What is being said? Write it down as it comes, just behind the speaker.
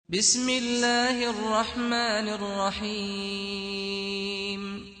بسم الله الرحمن الرحيم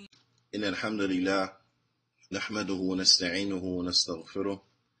إن الحمد لله نحمده ونستعينه ونستغفره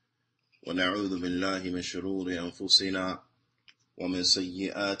ونعوذ بالله من شرور أنفسنا ومن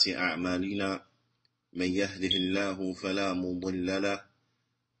سيئات أعمالنا من يهده الله فلا مضل له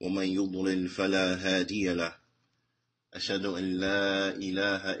ومن يضلل فلا هادي له أشهد أن لا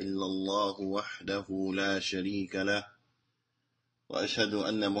إله إلا الله وحده لا شريك له وأشهد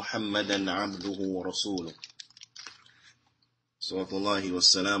أن محمدا عبده ورسوله صلوات الله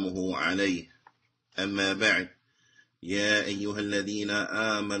وسلامه عليه أما بعد يا أيها الذين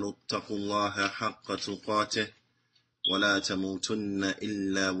آمنوا اتقوا الله حق تقاته ولا تموتن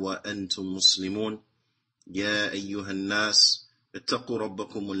إلا وأنتم مسلمون يا أيها الناس اتقوا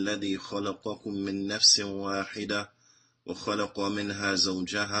ربكم الذي خلقكم من نفس واحدة وخلق منها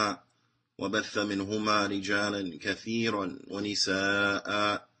زوجها وبث منهما رجالا كثيرا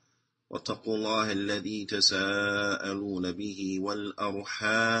ونساء واتقوا الله الذي تساءلون به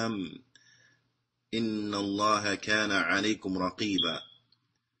والأرحام إن الله كان عليكم رقيبا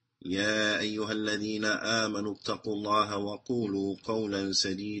يا أيها الذين آمنوا اتقوا الله وقولوا قولا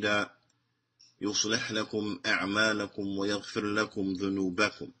سديدا يصلح لكم أعمالكم ويغفر لكم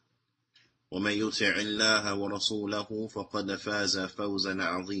ذنوبكم ومن يطع الله ورسوله فقد فاز فوزا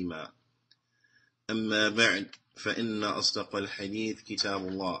عظيما أما بعد فإن أصدق الحديث كتاب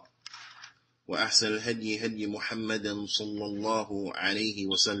الله وأحسن الهدي هدي محمد صلى الله عليه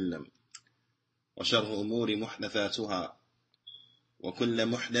وسلم وشر أمور محدثاتها وكل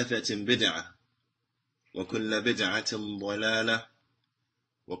محدثة بدعة وكل بدعة ضلالة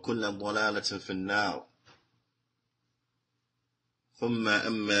وكل ضلالة في النار ثم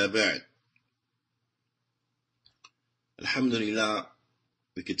أما بعد. Alhamdulillah,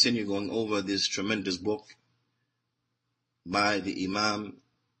 we continue going over this tremendous book by the Imam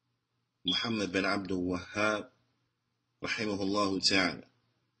Muhammad bin Abdul Wahhab rahimahullah ta'ala.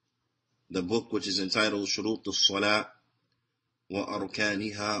 The book which is entitled Shurut al-Salah wa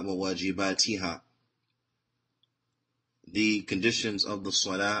Arkaniha wa Wajibatiha, the conditions of the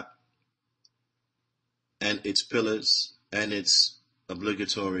Salah and its pillars and its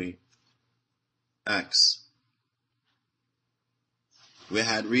obligatory acts. We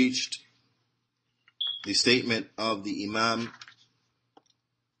had reached the statement of the Imam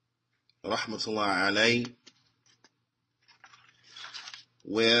rahmatullah alayhi,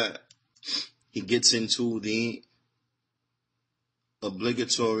 where he gets into the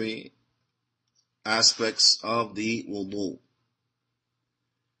obligatory aspects of the wudu.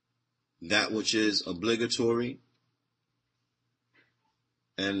 That which is obligatory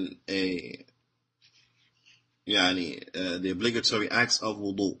and the obligatory acts of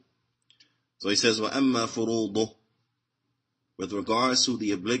wudu. So he says, وَأَمَّا فُرُوضُهُ, with regards to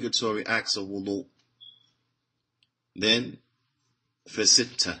the obligatory acts of wudu, then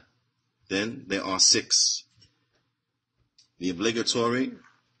فَسِتَّةً, then there are 6. The obligatory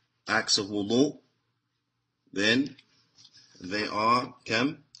acts of wudu, then they are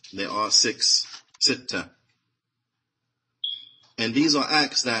kam? They are 6. Sitta. And these are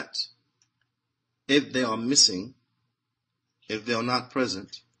acts that, if they are missing, if they are not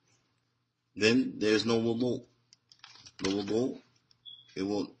present, then there is no wudu. The wudu,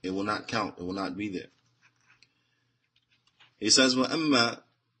 it will not count. It will not be there. He says, وَأَمَّا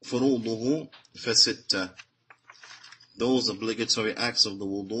فُرُوضُهُ فَسِتَّةً, those obligatory acts of the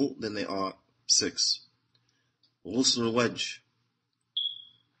wudu, then they are 6. غُسْلُ الْوَجْهِ,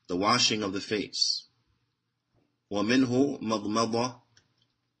 the washing of the face. وَمِنْهُ مَضْمَضَةٌ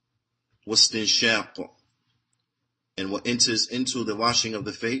وَاسْتِنْشَاقٌ, and what enters into the washing of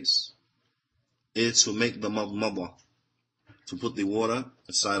the face is to make the madmada, to put the water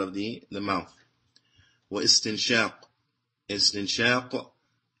inside of the mouth. وَاسْتِنْشَاقٌ, istinshaq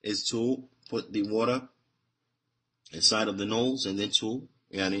is to put the water inside of the nose, and then to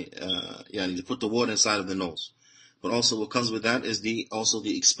put the water inside of the nose. But also what comes with that is also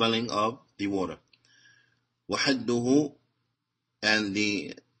the expelling of the water. وَحَدُّهُ, and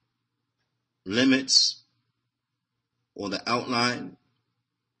the limits or the outline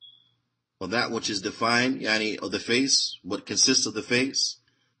or that which is defined of the face, what consists of the face.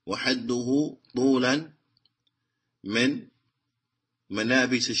 وَحَدُّهُ طُولًا مِنْ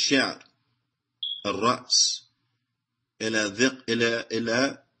مَنَابِتِ الشَّعْرِ الرَّأْسِ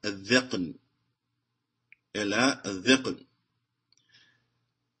إلى الذقن.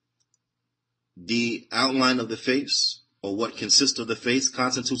 The outline of the face, or what consists of the face,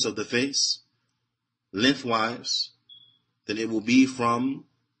 constitutes of the face, lengthwise, then it will be from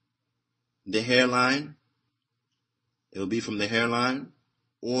the hairline. It will be from the hairline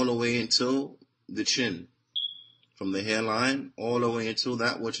all the way until the chin. From the hairline all the way until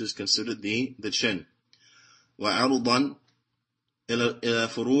that which is considered the chin. وعرضا إلى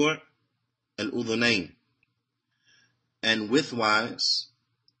فروع الأذنين. And widthwise,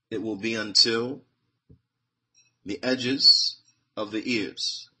 it will be until the edges of the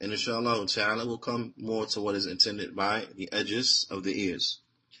ears. And inshallah ta'ala will come more to what is intended by the edges of the ears.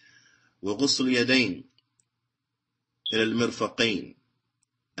 وغسل اليدين إلى المرفقين.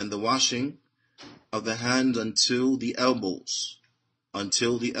 And the washing of the hand until the elbows.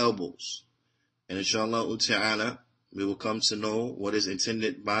 Until the elbows. And inshallah ta'ala, we will come to know what is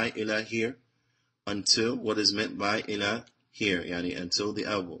intended by ila here, until what is meant by ila here, yani until the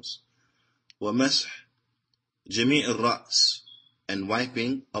elbows. ومسح جميع الرأس. And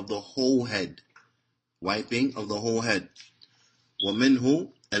wiping of the whole head. Wiping of the whole head.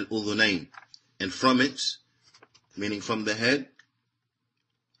 ومنه الأذنين. And from it, meaning from the head,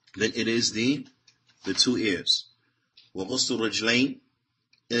 then it is the two ears. وغسل الرجلين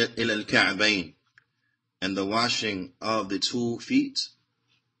إلى الكعبين. And the washing of the 2 feet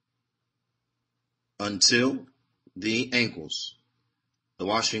until the ankles. The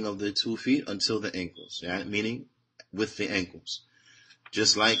washing of the 2 feet until the ankles. Yeah? Meaning with the ankles.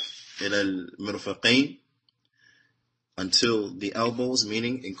 Just like إلى المرفقين, until the elbows,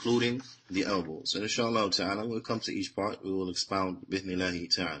 meaning including the elbows. And inshallah ta'ala, when we come to each part, we will expound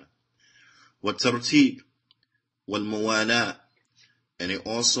بإذن ta'ala. والترتيب والموالاة. And it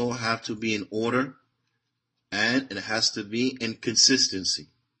also have to be in order, and it has to be in consistency.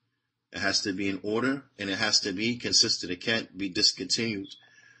 It has to be in order, and it has to be consistent. It can't be discontinued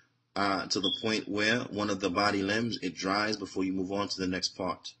to the point where one of the body limbs, it dries before you move on to the next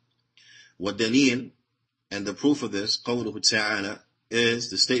part. وَالدَّلِيلِ, and the proof of this, قَوْلُهُ تَعَالَى, is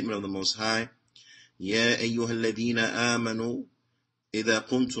the statement of the Most High, يَا أَيُّهَا الَّذِينَ آمَنُوا إِذَا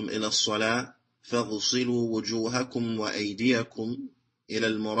قُمْتُمْ إِلَى الصَّلَاةِ فَاغْسِلُوا وُجُوهَكُمْ وَأَيْدِيَكُمْ إِلَى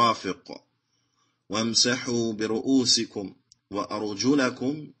الْمَرَافِقِ وَامْسَحُوا بِرُؤُوسِكُمْ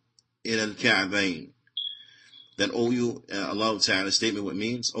وَأَرْجُلَكُمْ إِلَى الْكَعْبَيْنِ. Then, O you, Allah Ta'ala's statement, what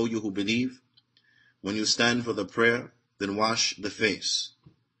means, O you who believe, when you stand for the prayer, then wash the face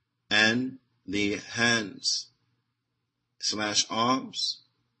and the hands / arms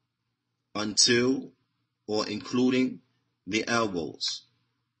until or including the elbows,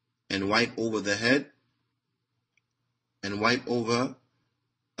 and wipe over the head, and wipe over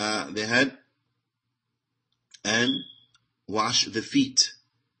the head, and wash the feet.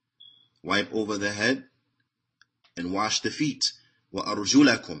 Wipe over the head and wash the feet.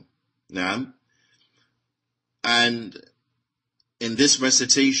 وَأَرْجُلَكُمْ. Naam. And in this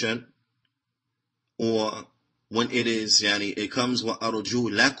recitation, or when it is, yani, it comes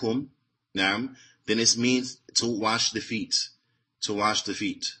وَأَرْجُلَكُمْ, naam, then it means to wash the feet. To wash the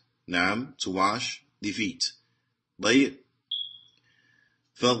feet. Naam, to wash the feet. طيب.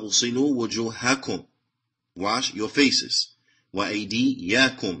 فَاغْسِلُوا وُجُوهَكُمْ. Wash your faces.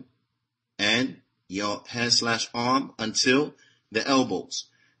 وَأَيْدِيَكُمْ. And your hand / arm until the elbows.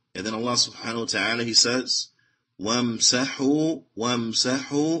 And then Allah subhanahu wa ta'ala, He says, وَامْسَحُوا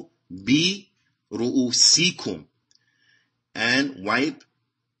بِرُؤُوسِكُمْ. And wipe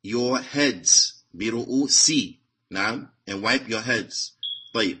your heads. بِرُؤُوسِ. Now, and wipe your heads.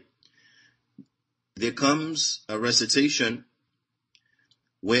 طيب. There comes a recitation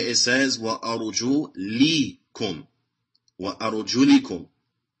where it says, وَأَرْجُلِكُمْ. وَأَرْجُلِكُمْ.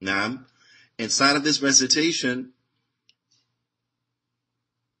 Now, inside of this recitation,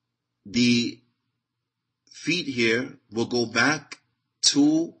 the feet here will go back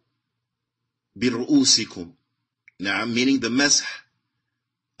to بِرُؤُوسِكُمْ. Now, meaning the masah,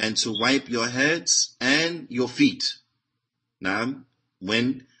 and to wipe your heads and your feet. Now,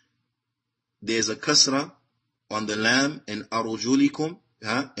 when there's a kasra on the lam in arujulikum,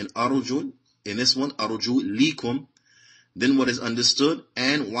 in arujul, in this one, arujulikum, then what is understood,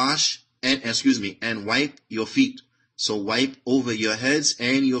 and wash, and wipe your feet. So wipe over your heads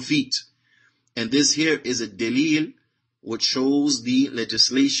and your feet. And this here is a dalil which shows the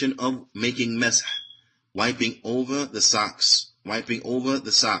legislation of making masah, wiping over the socks. Wiping over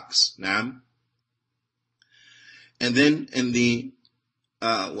the socks. Naam. And then in the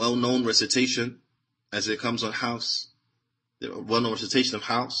well-known recitation, as it comes on house, the well-known recitation of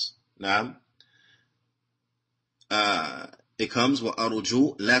house, naam, it comes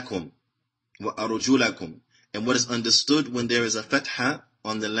وَأَرُجُوا لَكُمْ. وَأَرُجُوا لَكُمْ. And what is understood when there is a fatha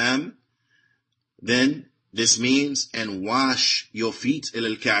on the lam, then this means, and wash your feet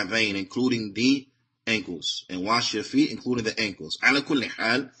إِلَى الْكَعْبَيْنِ, including the ankles, and wash your feet, including the ankles. Ala kulli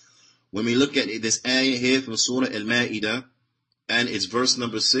hal, when we look at this ayah here from Surah Al-Ma'idah, and it's verse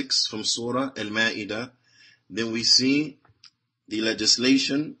number 6 from Surah Al-Ma'idah, then we see the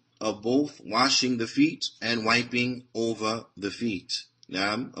legislation of both washing the feet and wiping over the feet.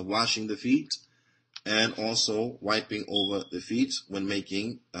 Of washing the feet and also wiping over the feet when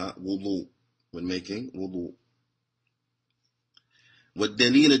making wudu. When making wudu.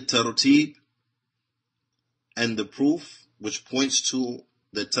 وَالدَّلِيلِ التَّرْتِيبِ, and the proof which points to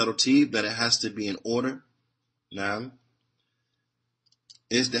the tartib, that it has to be in order,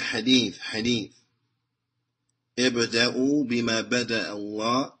 is the hadith. إِبْدَأُوا بِمَا بَدَأَ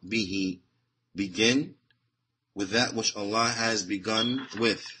اللَّهُ بِهِ, begin with that which Allah has begun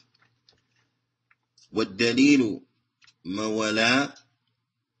with. وَالدَّلِيلُ مَوَلَى,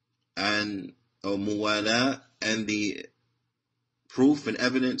 and the proof and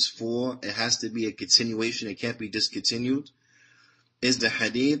evidence for it has to be a continuation, it can't be discontinued, is the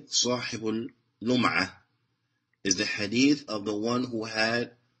hadith صاحب الْلُمْعَةِ, is the hadith of the one who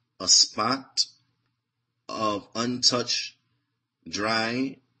had a spot of untouched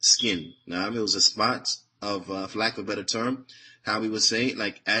dry skin. It was a spot of, for lack of a better term, how we would say,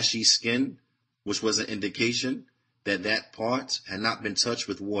 like ashy skin, which was an indication that that part had not been touched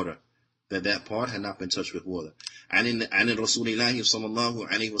with water. And in Rasulullah sallallahu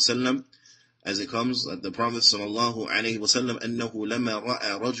alayhi wa sallam, as it comes, the Prophet sallallahu alayhi wa sallam, أنه لما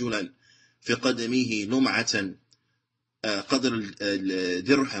رأى رجلا في قدمه لمعة قدر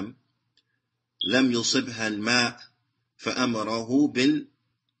الدرهم لم يصبها الماء فأمره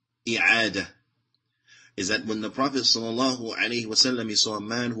بالإعادة, is that when the Prophet sallallahu alayhi wa sallam, he saw a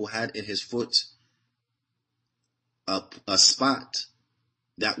man who had in his foot a spot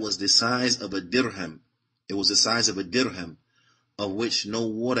that was the size of a dirham. It was the size of a dirham, of which no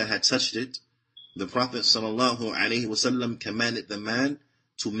water had touched it. The Prophet sallallahu alaihi wasallam commanded the man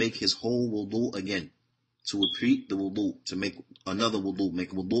to make his whole wudu again, to repeat the wudu, to make another wudu,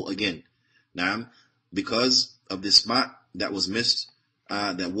 make wudu again. Because of this spot that was missed,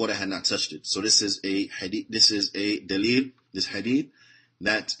 that water had not touched it. So this is a hadith, this is a dalil, this hadith,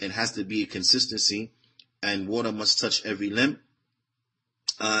 that it has to be a consistency, and water must touch every limb,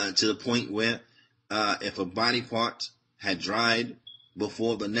 to the point where if a body part had dried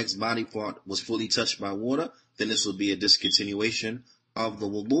before the next body part was fully touched by water, then this would be a discontinuation of the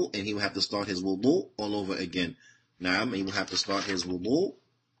wudu, and he would have to start his wudu all over again. He would have to start his wudu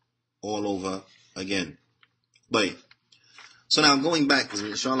all over again. But so now going back, because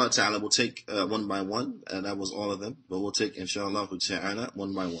inshallah ta'ala we'll take one by one, and that was all of them, but we'll take inshallah ta'ala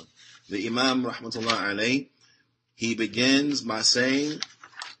one by one. The Imam rahmatullah alayhi, he begins by saying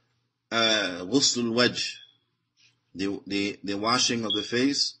غسل الوجه, the washing of the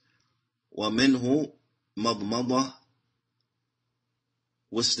face, ومنه مضمضة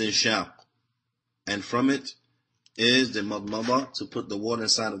واستنشاق, and from it is the madmada, to put the water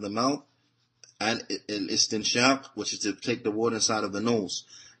inside of the mouth, and istinshaq, which is to take the water inside of the nose.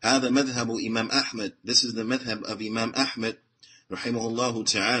 هذا مذهب إمام أحمد, this is the madhab of Imam Ahmad رحمه الله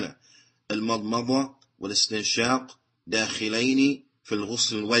تعالى. المضمضة والاستنشاق داخلين في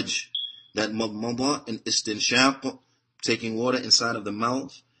الغسل الوجه, that madmada and istinshaq, taking water inside of the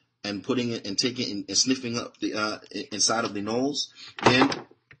mouth and putting it and taking and sniffing up the inside of the nose, then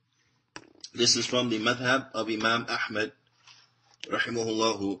this is from the madhab of Imam Ahmad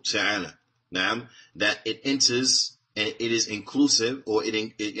rahimahullahu ta'ala. That it enters and it is inclusive, or it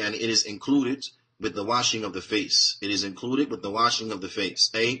is included with the washing of the face. It is included with the washing of the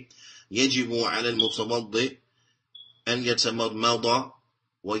face. يجب على المتوضئ أن يتمضمض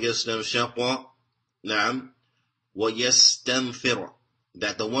ويستنشق ويستنثر,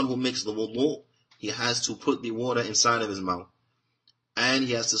 that the one who makes the wudu, he has to put the water inside of his mouth, and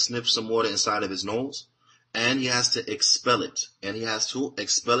he has to sniff some water inside of his nose, and he has to expel it,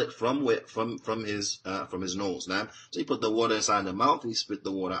 from his nose. So he put the water inside the mouth, he spit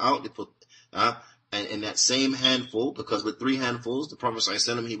the water out, he put and in that same handful, because with 3 handfuls, the Prophet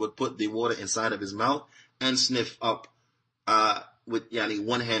ﷺ, he would put the water inside of his mouth and sniff up with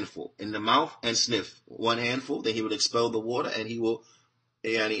 1 handful in the mouth, and sniff 1 handful, then he would expel the water, and he will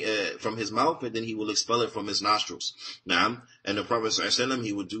from his mouth, and then he will expel it from his nostrils. And the Prophet ﷺ,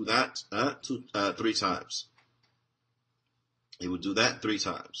 he would do that 3 times. He would do that 3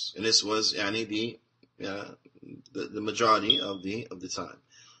 times, and this was the majority of the time.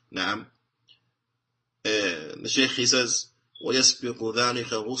 The Shaykh, he says, وَيَسْبِقُ ذَلِكَ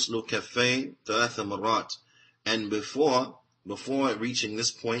غُسْلُ كَفَّيْنِ 3 مرات, and before reaching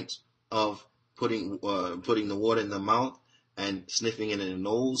this point of putting the water in the mouth and sniffing it in the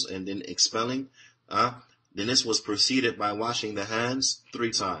nose and then expelling, then this was preceded by washing the hands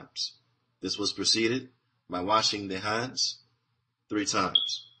 3 times. This was preceded by washing the hands 3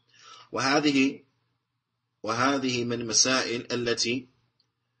 times. وهذه من المسائل التي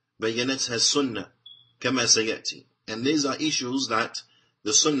بينتها السنة كما سيأتي. And these are issues that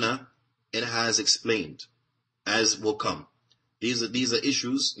the Sunnah, it has explained, as will come. These are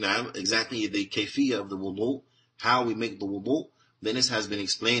issues, now exactly the kayfiyah of the wudu, how we make the wudu. Then this has been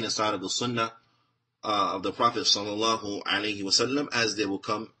explained inside of the Sunnah of the Prophet sallallahu alaihi wasallam, as they will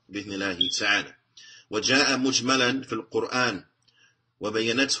come بإذن الله تعالى. وجاء مجملا في القرآن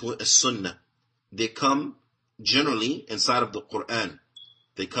وبينته السنة. They come generally inside of the Qur'an.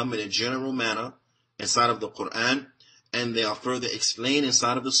 They come in a general manner inside of the Qur'an, and they are further explained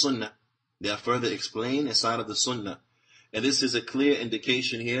inside of the Sunnah. They are further explained inside of the Sunnah. And this is a clear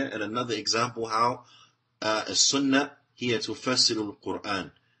indication here, and another example how a Sunnah here to fassir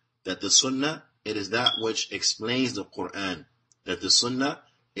al-Qur'an. That the Sunnah, it is that which explains the Qur'an. That the Sunnah,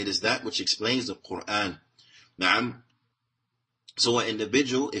 it is that which explains the Qur'an. Na'am. So an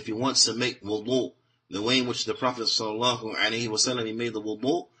individual, if he wants to make wudu the way in which the Prophet sallallahu alaihi wasallam he made the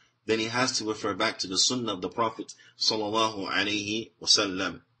wudu, then he has to refer back to the Sunnah of the Prophet sallallahu alaihi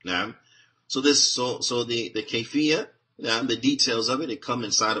wasallam. Na'am. So the kayfiyah, the details of it come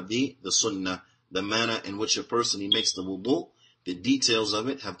inside of the Sunnah. The manner in which a person he makes the wudu, the details of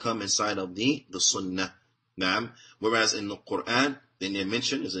it have come inside of the Sunnah. Na'am. Whereas in the Qur'an, then their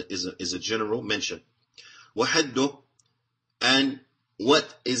mention is a general mention. وَحَدُّ, and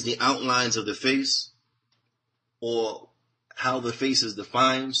what is the outlines of the face, or how the face is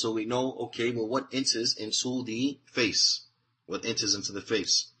defined, so we know, okay, well, what enters into the face? What enters into the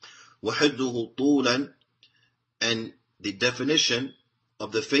face? وَحَدُّهُ طُولًا, and the definition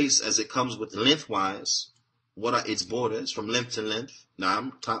of the face as it comes with lengthwise, what are its borders from length to length?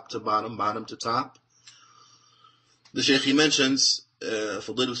 Naam, top to bottom, bottom to top. The Shaykh he mentions,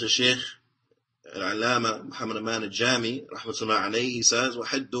 Fadilat al-Shaykh al-Allama Muhammad Aman al-Jami, rahmatullah alayhi, he says,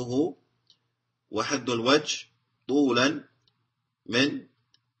 وَحَدُّ الْوَجْهِ طُولًا من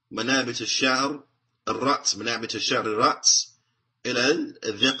منابت الشعر الرأس, منابت الشعر الرأس إلى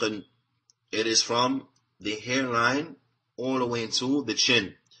الذقن. It is from the hairline all the way into the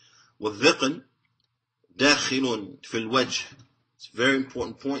chin. والذقن داخل في الوجه. It's a very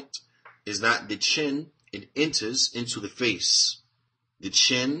important point, is that the chin, it enters into the face. The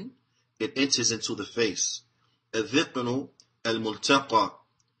chin, it enters into the face. الذقن الملتقى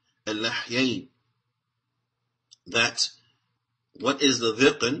اللحيين. That, what is the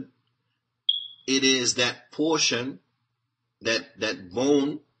dhiqn? It is that portion, that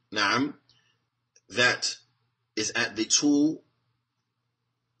bone, na'am, that is at the two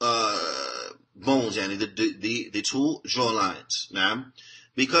bones, yani the two jawlines, na'am.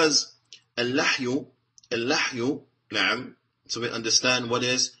 Because al-lahyu, na'am, so we understand what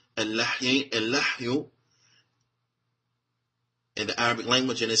is al-lahyu in the Arabic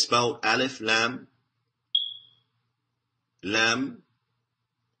language, and it's spelled alif, lam,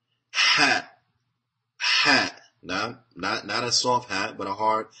 ha, no, not a soft ha, but a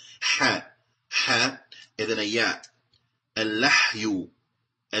hard ha, and then a ya. Al-lahyu,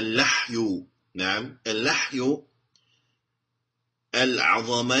 نعم. اللحي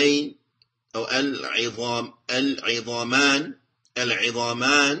العظمين أو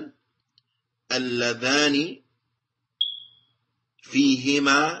العظامان اللذان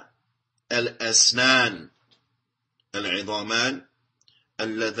فيهما الأسنان. العظامان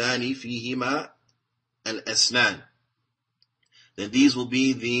اللذان فيهما الأسنان. Then these will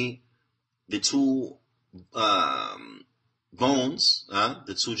be the two bones,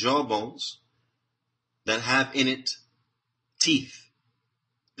 the two jaw bones that have in it teeth.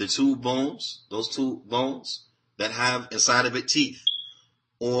 The two bones, those two bones that have inside of it teeth.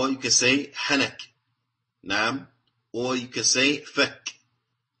 Or you can say hanak, naam, or you can say fak,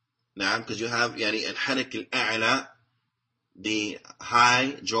 naam, because you have yani al-hanak al-a'la, the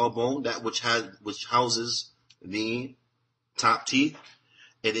high jawbone, that which houses the top teeth,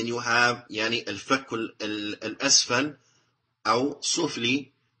 and then you have yani al-fak al-asfal or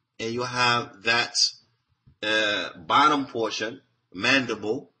sufli, and you have that bottom portion,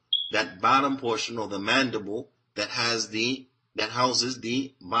 mandible, that bottom portion or the mandible that houses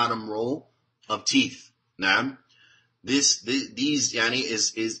the bottom row of teeth. Naam. These yani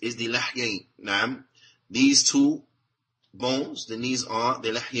is the lahyain. Naam. These two bones, then these are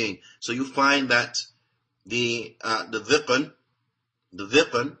the lahyain. So you find that the dhiqn,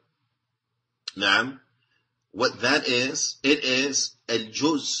 naam, what that is, it is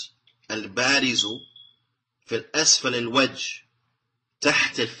al-juz al-barizu fi al-asfal al-wajh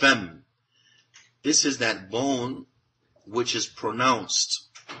taht al-fam. This is that bone which is pronounced,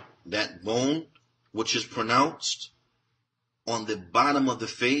 on on the bottom of the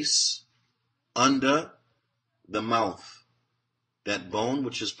face, under the mouth. That bone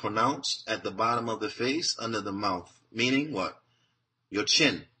which is pronounced at the bottom of the face, under the mouth. Meaning what? Your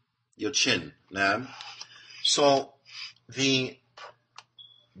chin. Your chin. Now, so the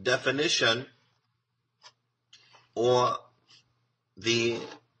definition or the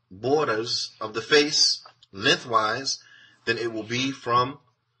borders of the face lengthwise, then it will be from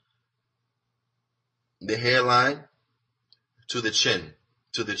the hairline to the chin,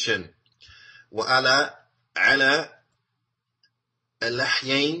 وعلى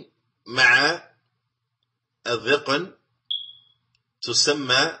اللحيين مع الذقن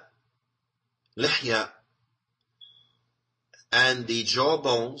تسمى لحية. And the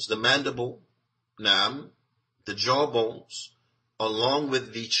jawbones, the mandible, the jawbones, along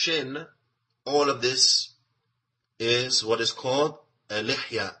with the chin, all of this is what is called a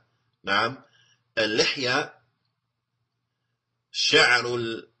lihya. اللحية شعر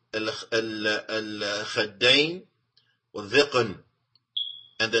الخدين والذقن.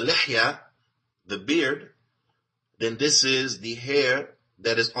 And the lihya, the beard, then this is the hair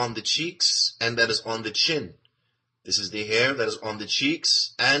that is on the cheeks and that is on the chin. This is the hair that is on the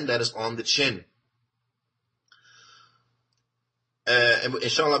cheeks and that is on the chin. And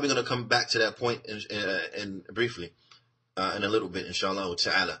inshallah, we're going to come back to that point in briefly, in a little bit, inshallah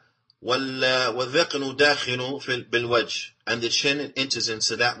ta'ala. وَالذَّقْنُ دَاخِلُ بِالْوَجْهِ. And the chin enters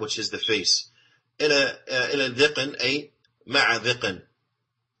into that which is the face. إلى الذقن أي مع ذقن.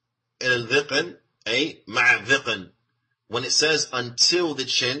 إلى الذقن أي مع ذقن. When it says until the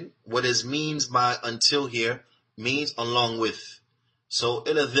chin, what it means by until here means along with. So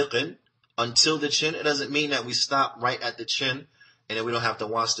إلى الذقن, until the chin, it doesn't mean that we stop right at the chin and then we don't have to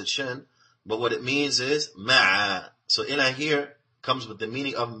wash the chin. But what it means is ma'a. So إلى here comes with the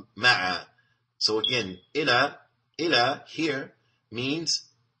meaning of ma'a. So again, إلى here means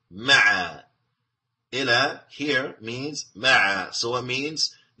ma'a. إلى here means ma'a. So it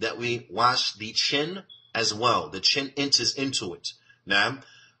means that we wash the chin as well. The chin enters into it. Now,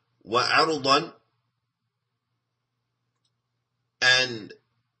 وَعَرُضًا, and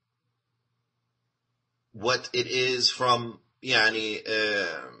what it is from,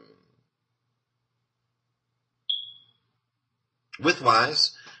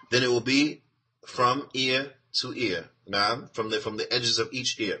 widthwise, then it will be from ear to ear. Now, from the edges of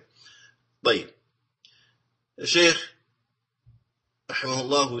each ear. طيب. The Shaykh,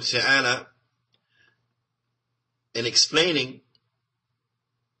 rahimahullah ta'ala, in explaining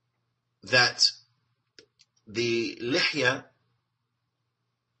that the lihya,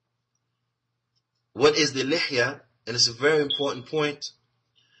 what is the lihya, and it's a very important point,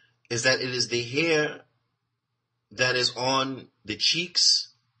 is that it is the hair that is on the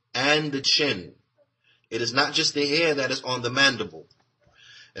cheeks and the chin. It is not just the hair that is on the mandible.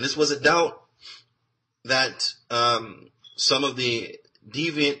 And this was a doubt that some of the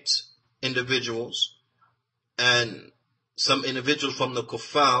deviant individuals and some individuals from the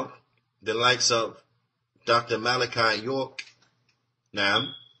kuffar, the likes of Dr. Malachi York,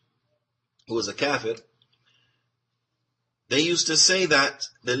 who was a kafir, they used to say that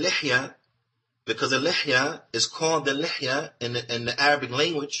the lihya, because the lihya is called the lihya in the Arabic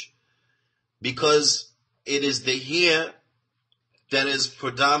language, because it is the hair that is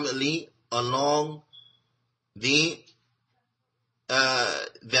predominantly along the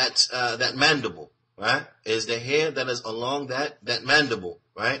that mandible, right? Is the hair that is along that mandible,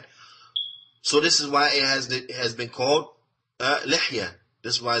 right? So this is why it has been called lihya.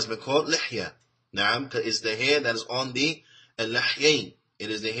 This is why it's been called lihya. Because it's the hair that is on the lahyain.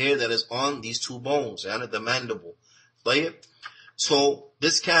 It is the hair that is on these two bones, the mandible. So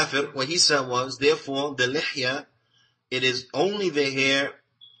this kafir, what he said was, therefore the lihya, it is only the hair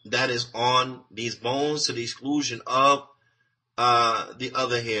that is on these bones to the exclusion of the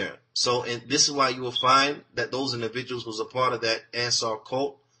other hair. So this is why you will find that those individuals who was a part of that Ansar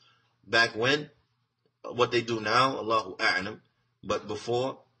cult back when, what they do now, Allahu A'lam, but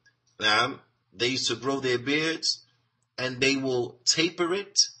before, they used to grow their beards and they will taper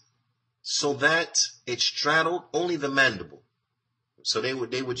it so that it straddled only the mandible. So they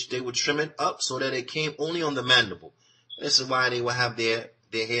would trim it up so that it came only on the mandible. This is why they will have their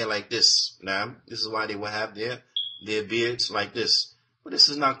hair like this. This is why they will have their beards like this. But this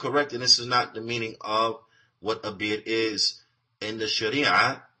is not correct, and this is not the meaning of what a beard is. In the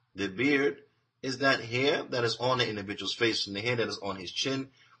Sharia, the beard is that hair that is on the individual's face, from the hair that is on his chin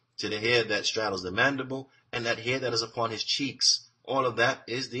to the hair that straddles the mandible, and that hair that is upon his cheeks. All of that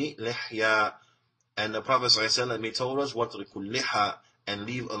is the lihya. And the Prophet ﷺ told us, وَاتْرِكُ اللِّحَى, and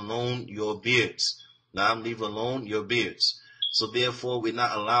leave alone your beards. Leave alone your beards. So therefore, we're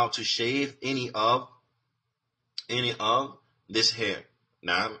not allowed to shave any of this hair.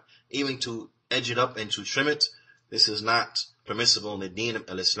 Now, even to edge it up and to trim it, this is not permissible in the deen of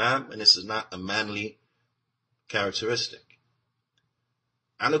Islam, and this is not a manly characteristic.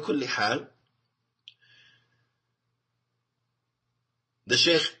 على كل حال, the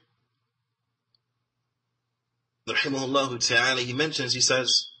Shaykh, rahimahullah ta'ala, he mentions,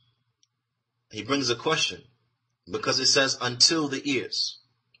 he brings a question, because it says until the ears.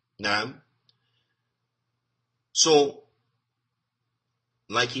 Now, so,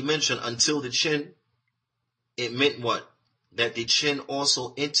 like he mentioned, until the chin, it meant what? That the chin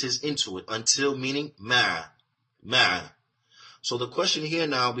also enters into it. Until meaning ma'a. So the question here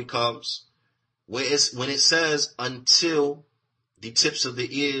now becomes, when it says until the tips of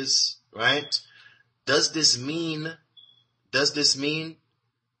the ears, right? Does this mean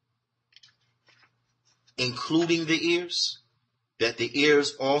including the ears? That the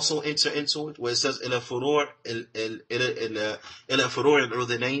ears also enter into it? Where it says إلى فروع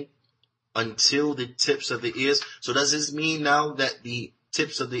الأذنين, until the tips of the ears. So does this mean now that the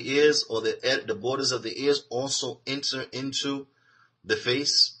tips of the ears or the borders of the ears also enter into the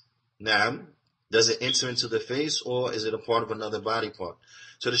face? Now, does it enter into the face, or is it a part of another body part?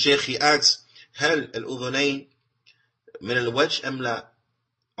 So the Shaykh, he asks, هل الأذنين من الوجه أم لا?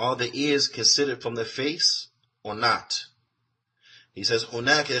 Are the ears considered from the face or not? He says,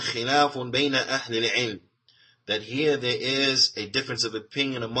 هناك خلاف بين أهل العلم. That here there is a difference of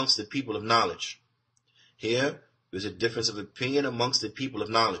opinion amongst the people of knowledge. Here, there's a difference of opinion amongst the people of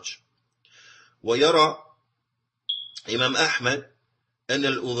knowledge. ويرى إمام أحمد أن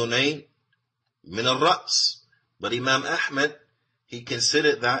الأذنين من الرأس. But Imam Ahmad, he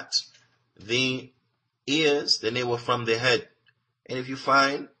considered that the ears, then they were from the head. And if you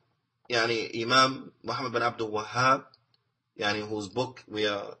find, Imam Muhammad bin Abdul Wahhab, whose book we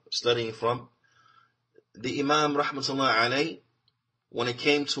are studying from, the Imam rahmatullah alayh, when it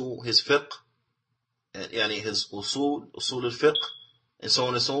came to his fiqh, his usul al-fiqh, and so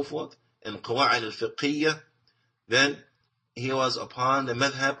on and so forth, and qawa'id al-fiqhiyya, then he was upon the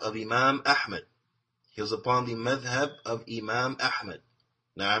madhab of Imam Ahmad. He was upon the madhab of Imam Ahmad.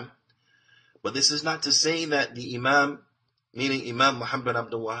 Naam. But this is not to say that the Imam, meaning Imam Muhammad bin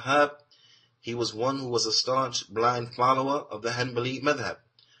Abdul Wahhab, he was one who was a staunch blind follower of the Hanbali madhab.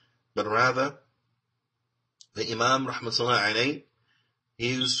 But rather, the Imam rahmatullah alayh, he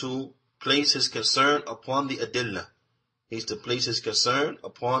used to place his concern upon the adillah. He used to place his concern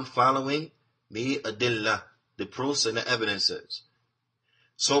upon following the adillah, the proofs and the evidences.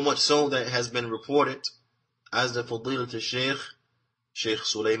 So much so that it has been reported, as the Fadilat Shaykh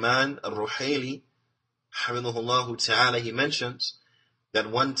Sulaiman al-Ruhaili, hafidhahullah ta'ala, he mentions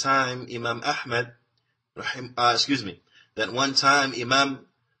that one time Imam Imam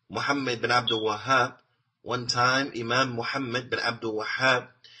Muhammad bin Abdul Wahhab,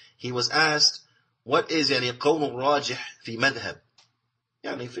 he was asked, what is قول الراجح في مذهب?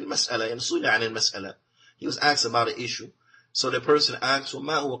 في المسألة, سئل عن المسألة. He was asked about an issue. So the person asked,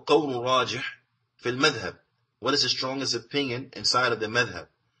 وما هو قول الراجح في المذهب? What is the strongest opinion inside of the madhab?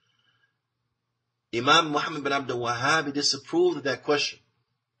 Imam Muhammad bin Abdul Wahhab, he disapproved of that question.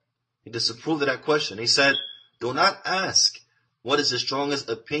 He said, do not ask what is the strongest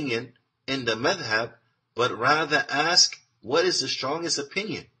opinion in the madhab, but rather ask what is the strongest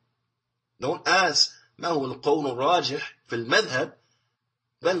opinion. Don't ask ما هو القول الراجح في المذهب،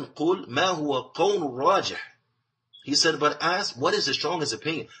 بل قل ما هو قول الراجح. He said, but ask what is the strongest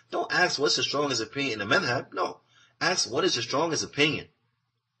opinion. Don't ask what's the strongest opinion in the madhab. No. Ask what is the strongest opinion.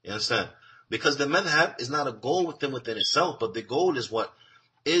 You understand? Because the madhab is not a goal within itself, but the goal is what?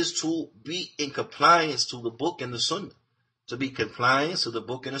 Is to be in compliance to the book and the sunnah. To be compliant to the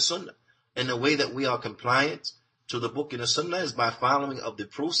book and the sunnah. And the way that we are compliant to the book and the sunnah is by following of the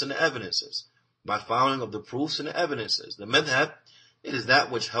proofs and the evidences. The madhab, it is that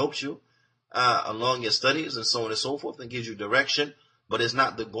which helps you along your studies and so on and so forth, and gives you direction, but it's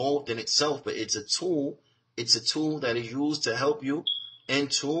not the goal within itself, but it's a tool that is used to help you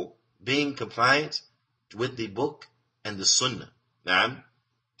into being compliant with the book and the sunnah. Naam.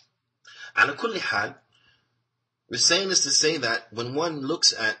 Ala kulli hal, we're saying this to say that when one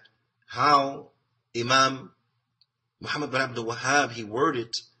looks at how Imam Muhammad bin Abdul Wahhab, he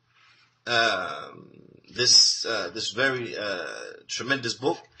worded this very tremendous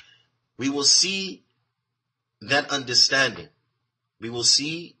book, we will see that understanding.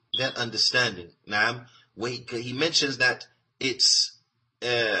 Now, when he mentions that its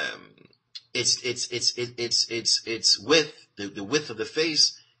width, the width of the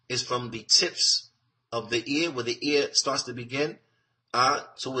face is from the tips of the ear, where the ear starts to begin,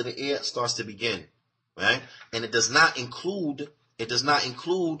 to where the ear starts to begin, right? And it does not include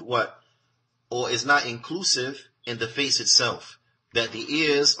what, or is not inclusive in the face itself, that the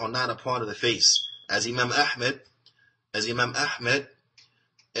ears are not a part of the face. As Imam Ahmed,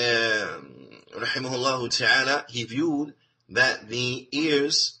 rahimahullah ta'ala, he viewed that the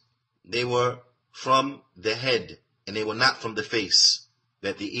ears, they were from the head, and they were not from the face.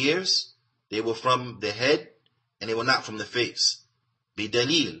 That the ears, they were from the head, and they were not from the face.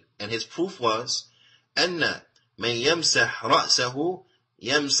 Bidalil, and his proof was, أن من يمسح رأسه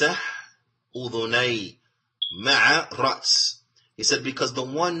يمسح أذني مع رأس. He said, because the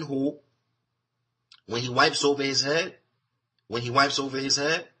one who, when he wipes over his head,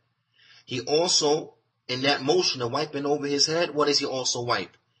 he also, in that motion of wiping over his head, what does he also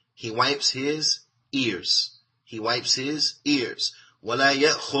wipe? He wipes his ears. وَلَا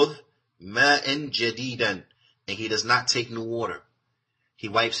يَأْخُذْ مَاءً جَدِيدًا. And he does not take new water. He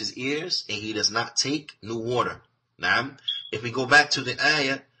wipes his ears and he does not take new water. Now, if we go back to the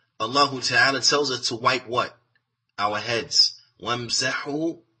ayah, Allah Ta'ala tells us to wipe what? Our heads.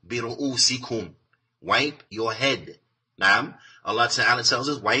 وَامْسَحُوا بِرُؤُوسِكُمْ. Wipe your head. Now, Allah Ta'ala tells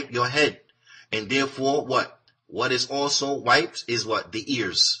us, wipe your head. And therefore, what? What is also wiped is what? The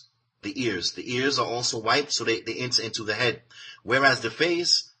ears. The ears are also wiped, so they enter into the head. Whereas the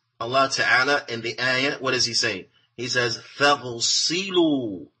face, Allah Ta'ala in the ayah, what does he say? He says,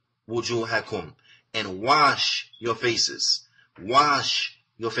 فَغْسِلُوا وُجُوهَكُمْ. And wash your faces.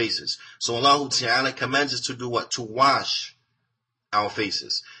 So Allah Ta'ala commands us to do what? To wash our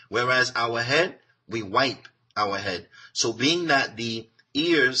faces. Whereas our head, we wipe our head. So being that the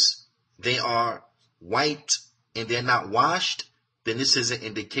ears, they are wiped and they're not washed, then this is an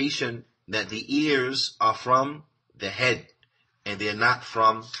indication that the ears are from the head and they're not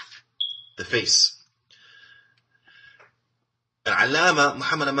from the face. Al-Allama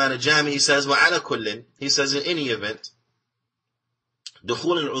Muhammad Aman al-Jami, he says, وَعَلَى كُلٍّ, he says, in any event,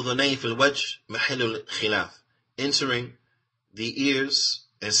 دخول الأذنين في الوجه محل الخلاف, entering the ears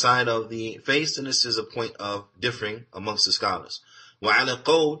inside of the face, and this is a point of differing amongst the scholars. وَعَلَى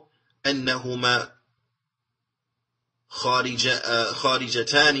قَوْلٍ أَنَّهُمَا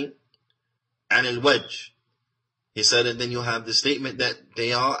خارجتان عن الوجه. He said, and then you have the statement that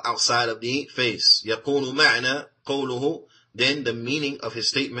they are outside of the face. يقول معنى قوله, then the meaning of his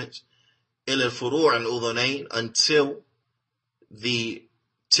statement, إلى الفروع الأذنين, until the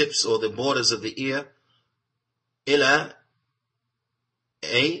tips or the borders of the ear, إلى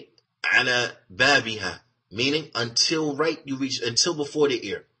أي على بابها, meaning until you reach, until before the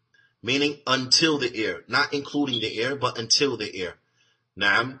ear. Meaning until the ear, not including the ear, but until the ear.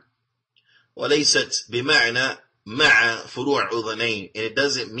 نعم. وليست بمعنى مع فروع أذنين, and it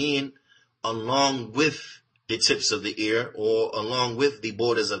doesn't mean along with the tips of the ear or along with the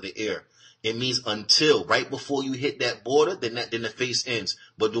borders of the ear. It means until, right before you hit that border, then the face ends.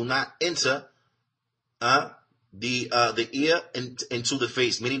 But do not enter the ear into the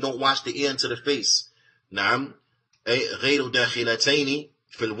face, meaning don't wash the ear into the face. نعم. غير داخلتين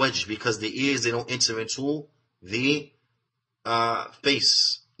في الوجه, because the ears, they don't enter into the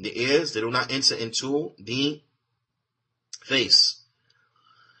face. The ears, they do not enter into the face.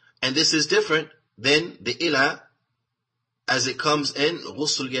 And this is different than the ila as it comes in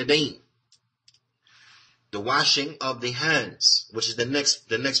ghusl yadayn, the washing of the hands, which is the next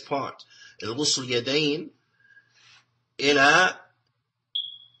part. Ghusl yadayn ila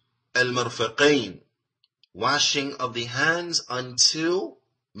al-marfaqayn, washing of the hands until,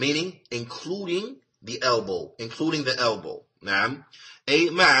 meaning including the elbow. نعم.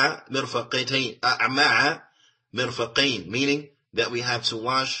 أي مع مرفقين, meaning that we have to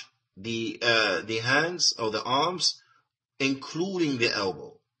wash the hands or the arms including the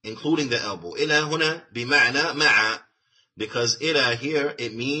elbow. إلى هنا بمعنى مع, because إلى here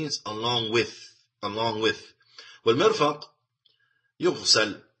it means along with. والمرفق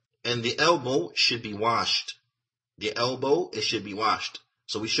يغسل, and the elbow should be washed. It should be washed.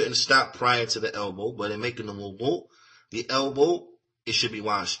 So we shouldn't stop prior to the elbow, but in making the wudu, the elbow, it should be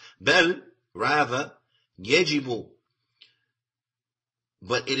washed. بل, rather, يجب,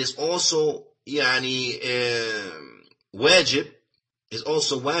 but it is also واجب, is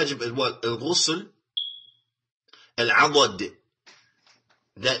also wajib as what? الغسل العضد,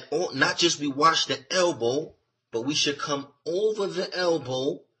 that not just we wash the elbow, but we should come over the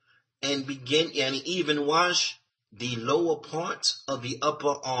elbow and begin and even wash the lower part of the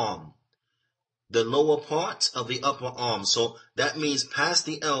upper arm. So that means past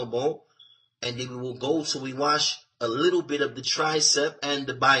the elbow, and then we will go till we wash a little bit of the tricep and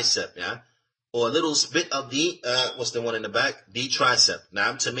the bicep. Yeah, or a little bit of the, what's the one in the back? The tricep.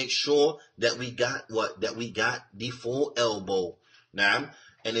 Now, to make sure that we got what? That we got the full elbow. Now,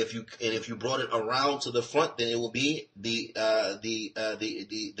 and if you brought it around to the front, then it will be the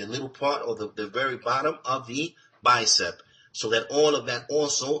little part, or the very bottom of the bicep. So that all of that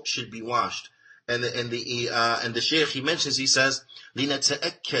also should be washed. And the Shaykh, he mentions, he says,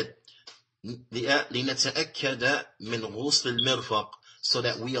 لِنَتَأَكَّدْ مِنْ غُسْلِ الْمِرْفَقِ, so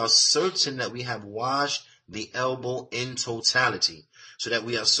that we are certain that we have washed the elbow in totality. So that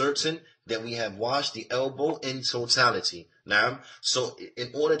we are certain that we have washed the elbow in totality. Now, so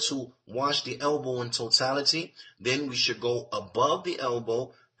in order to wash the elbow in totality, then we should go above the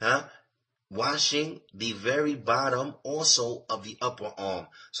elbow, washing the very bottom also of the upper arm.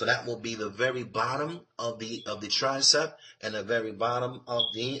 So that will be the very bottom of the tricep, and the very bottom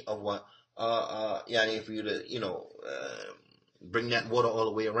of what, Juyaanee, for you to, bring that water all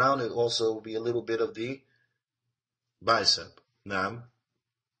the way around. It also will be a little bit of the bicep. Now,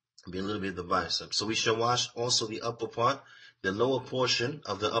 be a little bit of the bicep. So we should wash also the upper part, the lower portion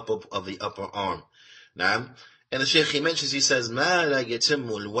of the upper arm. Now, and the Shaykh, he mentions, he says, مَا لَا يَتِمُّ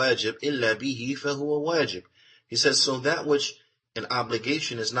الْوَاجِبْ إِلَّا بِهِ فَهُوَ وَاجِبْ. He says, so that which an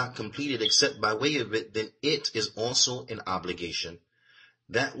obligation is not completed except by way of it, then it is also an obligation.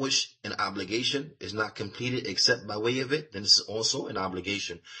 That which an obligation is not completed except by way of it, then this is also an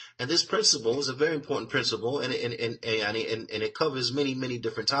obligation. And this principle is a very important principle, and it covers many, many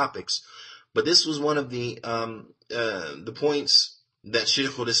different topics. But this was one of the points that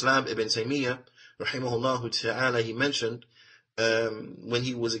Shaykh al-Islam Ibn Taymiyyah, rahimahullah ta'ala, he mentioned when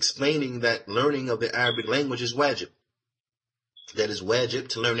he was explaining that learning of the Arabic language is wajib. That is wajib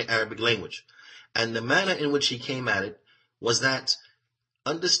to learn the Arabic language. And the manner in which he came at it was that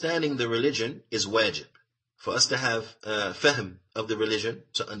understanding the religion is wajib. For us to have fahm of the religion,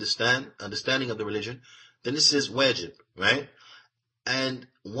 to understanding of the religion, then this is wajib, right? And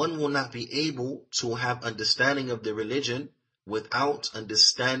one will not be able to have understanding of the religion without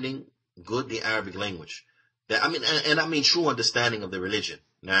understanding good the Arabic language. I mean true understanding of the religion.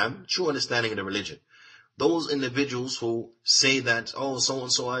 Now, true understanding of the religion. Those individuals who say that, oh,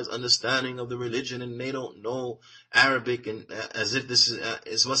 so-and-so has understanding of the religion and they don't know Arabic, and as if this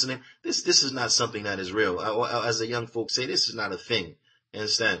is what's the name? This is not something that is real. As the young folks say, this is not a thing. You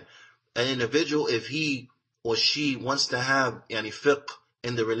understand? An individual, if he or she wants to have fiqh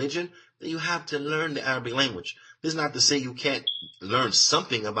in the religion, then you have to learn the Arabic language. This is not to say you can't learn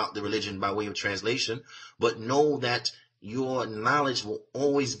something about the religion by way of translation, but know that your knowledge will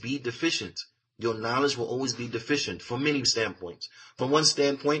always be deficient. Your knowledge will always be deficient from many standpoints. From one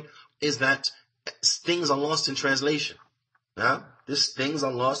standpoint is that things are lost in translation. Things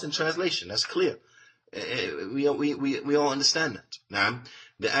are lost in translation. That's clear. We all understand that. Now,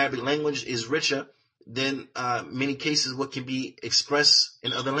 the Arabic language is richer than many cases what can be expressed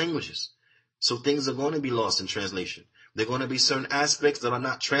in other languages. So things are going to be lost in translation. There are going to be certain aspects that are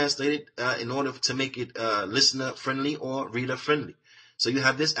not translated in order to make it listener friendly or reader friendly. So you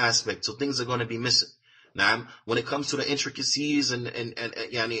have this aspect. So things are going to be missing. Now, when it comes to the intricacies of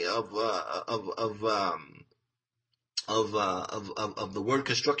the word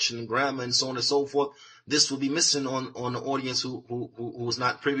construction and grammar and so on and so forth, this will be missing on the audience who is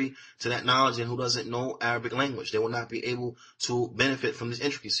not privy to that knowledge and who doesn't know Arabic language. They will not be able to benefit from these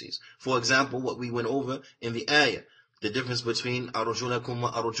intricacies. For example, what we went over in the ayah, the difference between arjulakum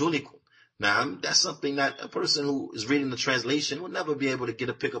wa arjulikum. Now, that's something that a person who is reading the translation will never be able to get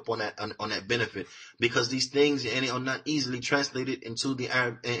a pickup on that benefit, because these things are not easily translated into the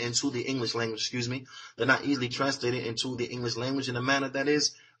English language. They're not easily translated into the English language in a manner that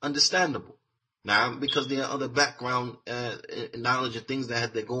is understandable. Now, because there are other background knowledge and things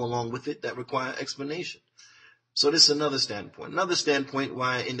that go along with it that require explanation. So this is another standpoint. Another standpoint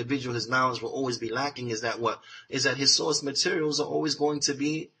why an individual, his knowledge will always be lacking is that his source materials are always going to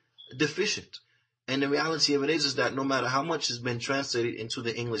be deficient. And the reality of it is that no matter how much has been translated into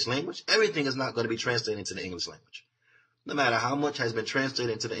the English language, everything is not going to be translated into the English language. No matter how much has been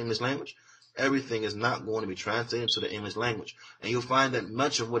translated into the English language, everything is not going to be translated into the English language. And you'll find that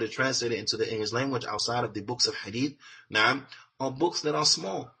much of what is translated into the English language outside of the books of hadith now are books that are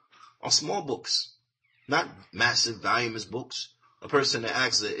small books, not massive voluminous books. A person that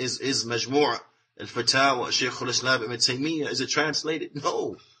asks, is Majmur' al-Fatawa Shaykh al-Islam Ibn Taymiyyah, is it translated?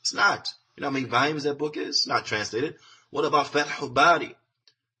 No, it's not. You know how many volumes that book is? It's not translated. What about Fath al-Bari?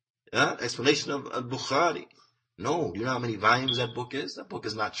 Explanation of al-Bukhari? No. Do you know how many volumes that book is? That book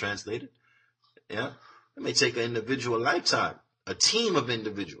is not translated. It may take an individual a lifetime, a team of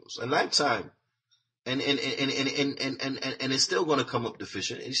individuals, a lifetime and it's still going to come up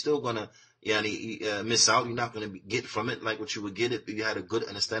deficient. It's still going to miss out. You're not going to get from it like what you would get if you had a good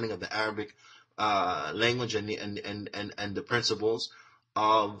understanding of the Arabic language and the principles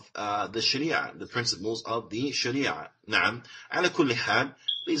of the Sharia, the principles of the Sharia. Naam. Ala kulli hal,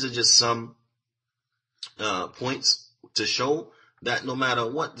 these are just some points to show that no matter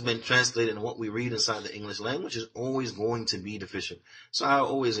what's been translated and what we read inside the English language is always going to be deficient. So I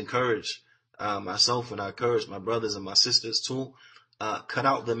always encourage myself, and I encourage my brothers and my sisters to cut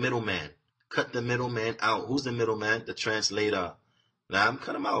out the middleman. Cut the middleman out. Who's the middleman? The translator. Now,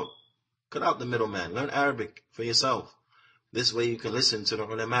 cut him out. Cut out the middleman. Learn Arabic for yourself. This way you can listen to the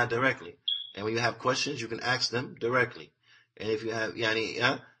ulama directly. And when you have questions, you can ask them directly. And if you have,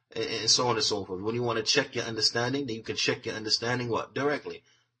 and so on and so forth. When you want to check your understanding, then you can check your understanding what? Directly.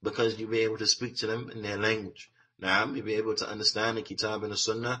 Because you'll be able to speak to them in their language. Now, you'll be able to understand the Kitab and the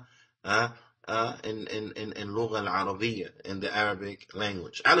Sunnah in Lugha al-Arabiya, in the Arabic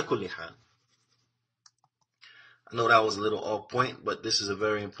language. Ala kulli hal. I know that was a little off point, but this is a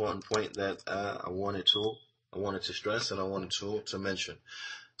very important point that I wanted to stress and I wanted to mention.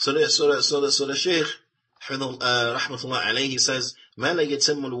 So the Shaykh rahmatullah alayhi says, ما لا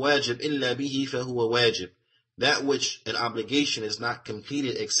يتم الواجب إلا به فهو واجب. That which an obligation is not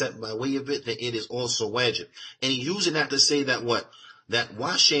completed except by way of it, then it is also wajib. And he's using that to say that what? That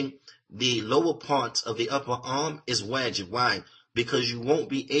washing the lower parts of the upper arm is wajib. Why? Because you won't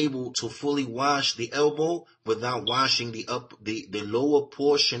be able to fully wash the elbow without washing the lower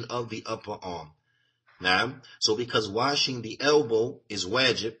portion of the upper arm. Now, so because washing the elbow is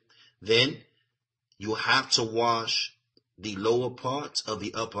wajib, then you have to wash the lower part of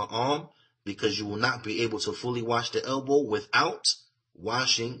the upper arm, because you will not be able to fully wash the elbow without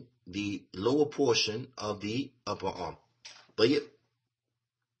washing the lower portion of the upper arm. طيب.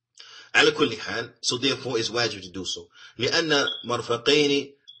 على كل حال, so therefore it's wajib to do so. لأن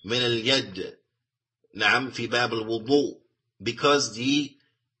مرفقين من اليد نعم في باب الوضوء, because the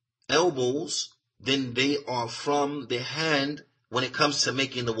elbows, then they are from the hand when it comes to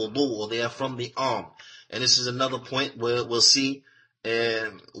making the wudu, or they are from the arm. And this is another point where we'll see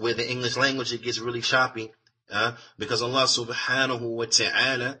where the English language, it gets really choppy, because Allah subhanahu wa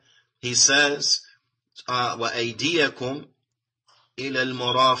ta'ala, He says, وَأَيْدِيَكُمْ إِلَى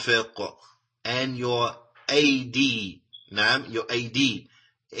الْمَرَافِقِ, and your AD, your AD,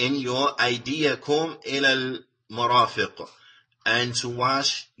 in your أَيْدِيَكُمْ إِلَى الْمَرَافِقِ, and to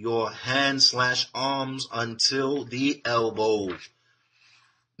wash your hands/arms until the elbow,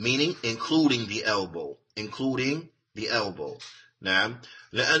 meaning including the elbow. نعم.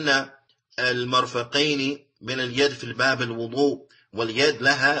 لأن المرفقين من اليد في الباب الوضوء واليد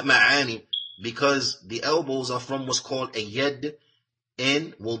لها معاني, because the elbows are from what's called a yad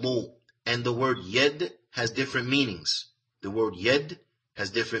in wudu, and the word yad has different meanings.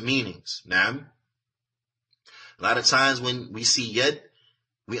 نعم. A lot of times when we see yad,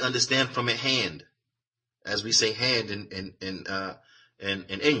 we understand from a hand, as we say hand in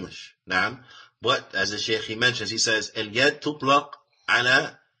English. نعم. But as the Shaykh he mentions, he says, اليد تطلق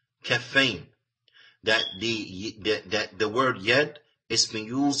على كفين, that the word yad is being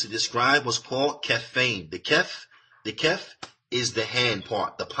used to describe what's called kaffain. The kef is the hand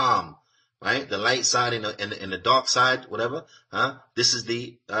part, the palm, right? The light side and the dark side, whatever. This is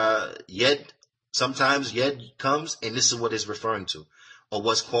the yad. Sometimes yad comes, and this is what it's referring to, or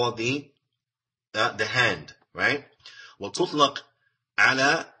what's called the hand, right? وتطلق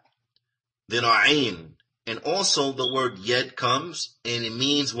على ذراعين, and also the word yad comes, and it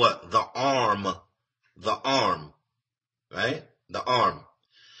means what? The arm, right? The arm.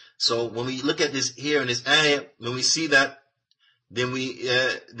 So when we look at this here in this ayah, when we see that, then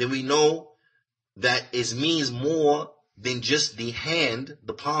we know that it means more than just the hand,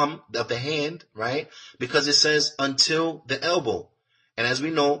 the palm of the hand, right? Because it says until the elbow, and as we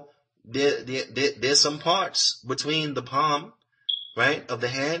know, there's some parts between the palm, right, of the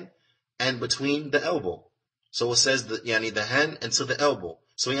hand, and between the elbow. So it says the hand until the elbow.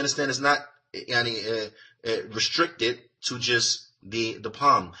 So we understand it's not restricted to just the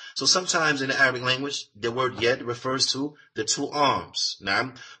palm. So sometimes in the Arabic language, the word yad refers to the two arms.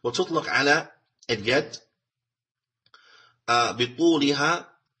 نعم. وتطلق على اليد بطولها,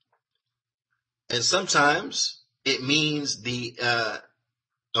 and sometimes it means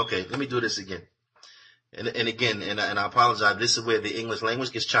okay, let me do this again. And again, and I apologize, this is where the English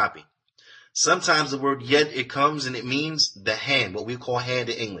language gets choppy. Sometimes the word yad, it comes and it means the hand, what we call hand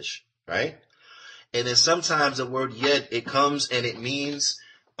in English, right? And then sometimes the word yad, it comes and it means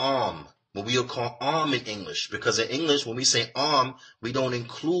arm, what we'll call arm in English. Because in English, when we say arm, we don't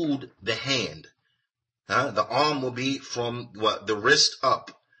include the hand. The arm will be from what? The wrist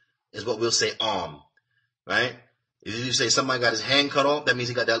up is what we'll say arm, right? If you say somebody got his hand cut off, that means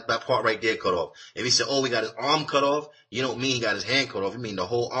he got that part right there cut off. If he said, oh, he got his arm cut off, you don't mean he got his hand cut off. You mean the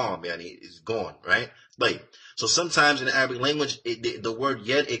whole arm, and it's gone, right? But so sometimes in the Arabic language, the word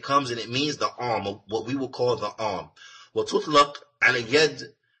yad, it comes and it means the arm, or what we will call the arm. وَتُطْلَقْ عَلَى الْيَدْ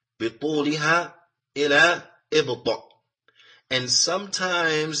بِطُولِهَا إِلَى إِبْطَ. And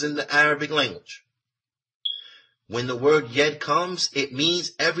sometimes in the Arabic language, when the word yad comes, it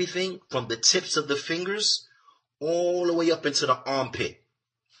means everything from the tips of the fingers all the way up into the armpit.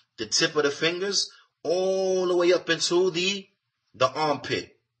 The tip of the fingers all the way up into the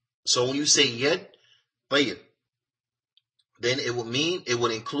armpit. So when you say yad, then it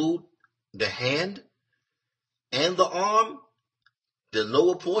would include the hand and the arm, the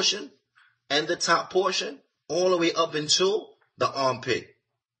lower portion and the top portion, all the way up into the armpit.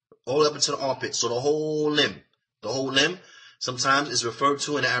 All the way up into the armpit. So the whole limb sometimes is referred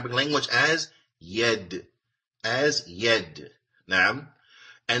to in the Arabic language as yad. Now,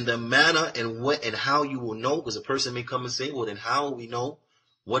 and the manner and what and how you will know, because a person may come and say, well, then how will we know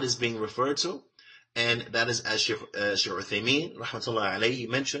what is being referred to? And that is, as Shaykh Uthaymeen, rahmatullahi alayhi,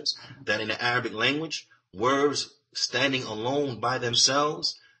 mentions, that in the Arabic language, words standing alone by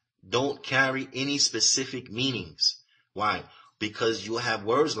themselves don't carry any specific meanings. Why? Because you have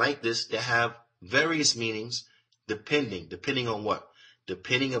words like this that have various meanings depending on what?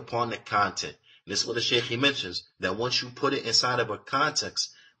 Depending upon the content. And this is what the Shaykh mentions, that once you put it inside of a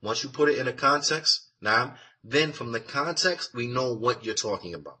context, once you put it in a context, then from the context, we know what you're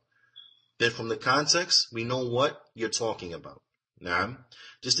talking about. Now,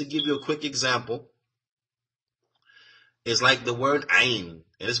 just to give you a quick example, it's like the word ayn, and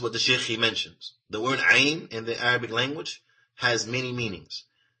this is what the Shaykh mentions. The word ayn in the Arabic language has many meanings.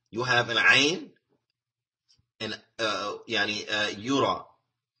 You have an ayn, and yura,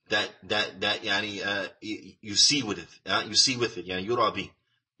 that you see with it. You see with it. Yura bi.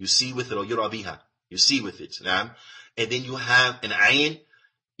 You see with it, or yura biha. You see with it. And then you have an ayn,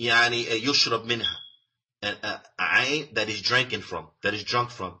 yushrab minha. An ayn that is drunk from. Then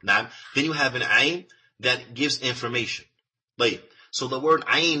you have an ayn that gives information. So the word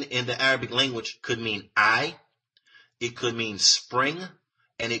ayn in the Arabic language could mean eye, it could mean spring,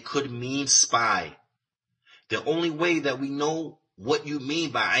 and it could mean spy. The only way that we know what you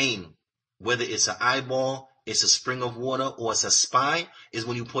mean by ayn, whether it's an eyeball, it's a spring of water, or it's a spy, is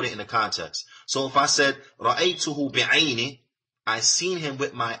when you put it in a context. So if I said, رَأَيْتُهُ بِعَيْنِ, I seen him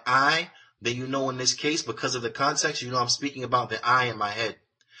with my eye, then you know in this case, because of the context, you know I'm speaking about the eye in my head.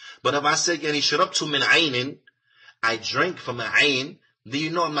 But if I said, شَرَبْتُ مِنْ عَيْنٍ, I drank from an ayn, then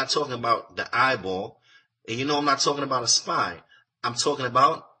you know I'm not talking about the eyeball, and you know I'm not talking about a spy. I'm talking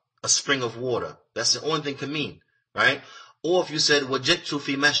about a spring of water. That's the only thing it can mean, right? Or if you said, وَجَدْتُ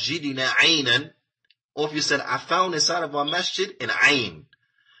فِي مَسْجِدِنَا عَيْنًا, or if you said, I found inside of our masjid an ayn,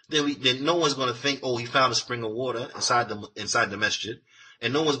 then no one's going to think, oh, he found a spring of water inside the masjid,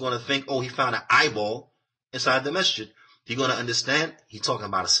 and no one's going to think, oh, he found an eyeball inside the masjid. You're going to understand, he's talking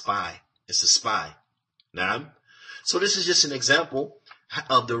about a spy. It's a spy. Now, so this is just an example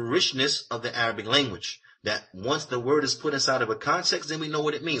of the richness of the Arabic language, that once the word is put inside of a context, then we know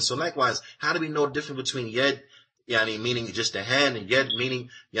what it means. So likewise, how do we know the difference between yad, meaning just the hand, and yad meaning,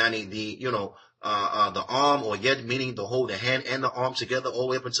 the arm, or yad meaning the hand and the arm together all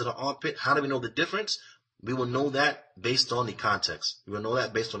the way up into the armpit? How do we know the difference? We will know that based on the context.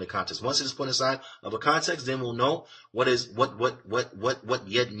 Once it is put inside of a context, then we'll know what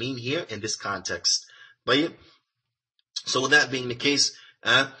yad mean here in this context. But so with that being the case,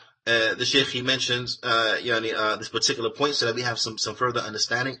 the Shaykh, he mentions this particular point so that we have some further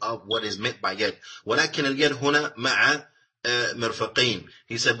understanding of what is meant by yad. وَلَكِنَ الْيَدْ هُنَا مَعَ مِرْفَقِينَ.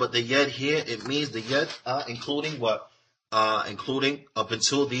 He said, but the yad here, it means the yad including what? Including up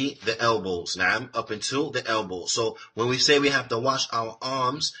until the elbows. Up until the elbows. So when we say we have to wash our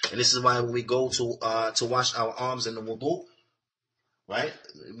arms, and this is why when we go to wash our arms in the wudu, right?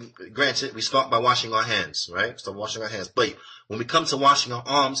 Granted, we start by washing our hands, right? But when we come to washing our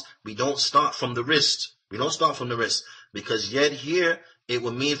arms, we don't start from the wrist. Because yet here, it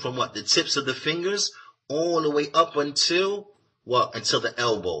will mean from what? The tips of the fingers all the way up until what? Until the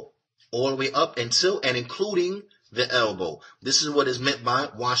elbow. All the way up until and including the elbow. This is what is meant by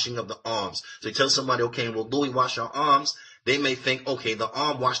washing of the arms. So you tell somebody, okay, well, do we wash our arms? They may think, okay, the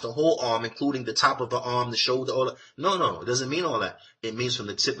arm, wash the whole arm, including the top of the arm, the shoulder, all that. No, it doesn't mean all that. It means from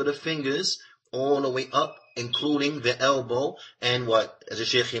the tip of the fingers all the way up, including the elbow, and what, as the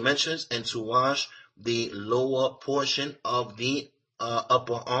Shaykh mentions, and to wash the lower portion of the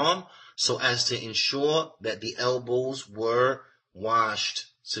upper arm, so as to ensure that the elbows were washed.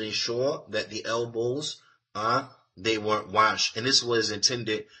 To ensure that the elbows, they were washed. And this was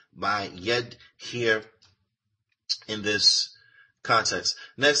intended by yad here in this context.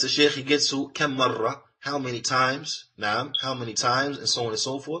 Next, the Shaykh, he gets to kam marra, how many times, naam, how many times, and so on and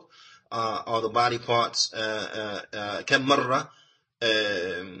so forth, are the body parts, kam marra,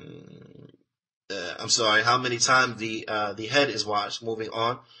 I'm sorry, how many times the head is washed. Moving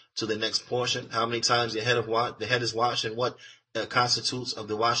on to the next portion, how many times the head is washed, and what constitutes of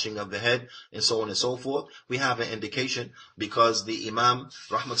the washing of the head, and so on and so forth. We have an indication because the Imam,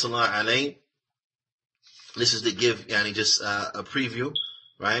 rahmatullah alayh, this is to give just a preview,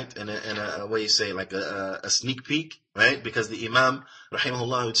 right? And a what do you say, like a sneak peek, right? Because the Imam,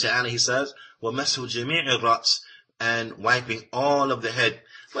 rahimahullah ta'ala, he says, وَمَسْهُ جَمِيعِ الرَّأْسِ, and wiping all of the head.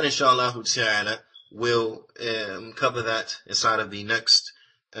 But inshallah ta'ala, we'll cover that inside of the next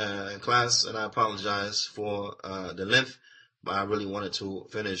class, and I apologize for the length, but I really wanted to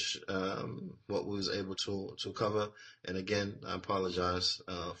finish what we was able to cover, and again, I apologize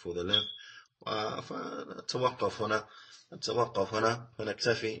for the length. فنتوقف هنا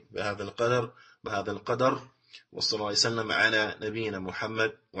فنكتفي بهذا القدر وصلى الله وسلم على نبينا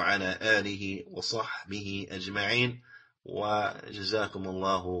محمد وعلى آله وصحبه أجمعين وجزاكم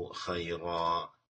الله خيرا.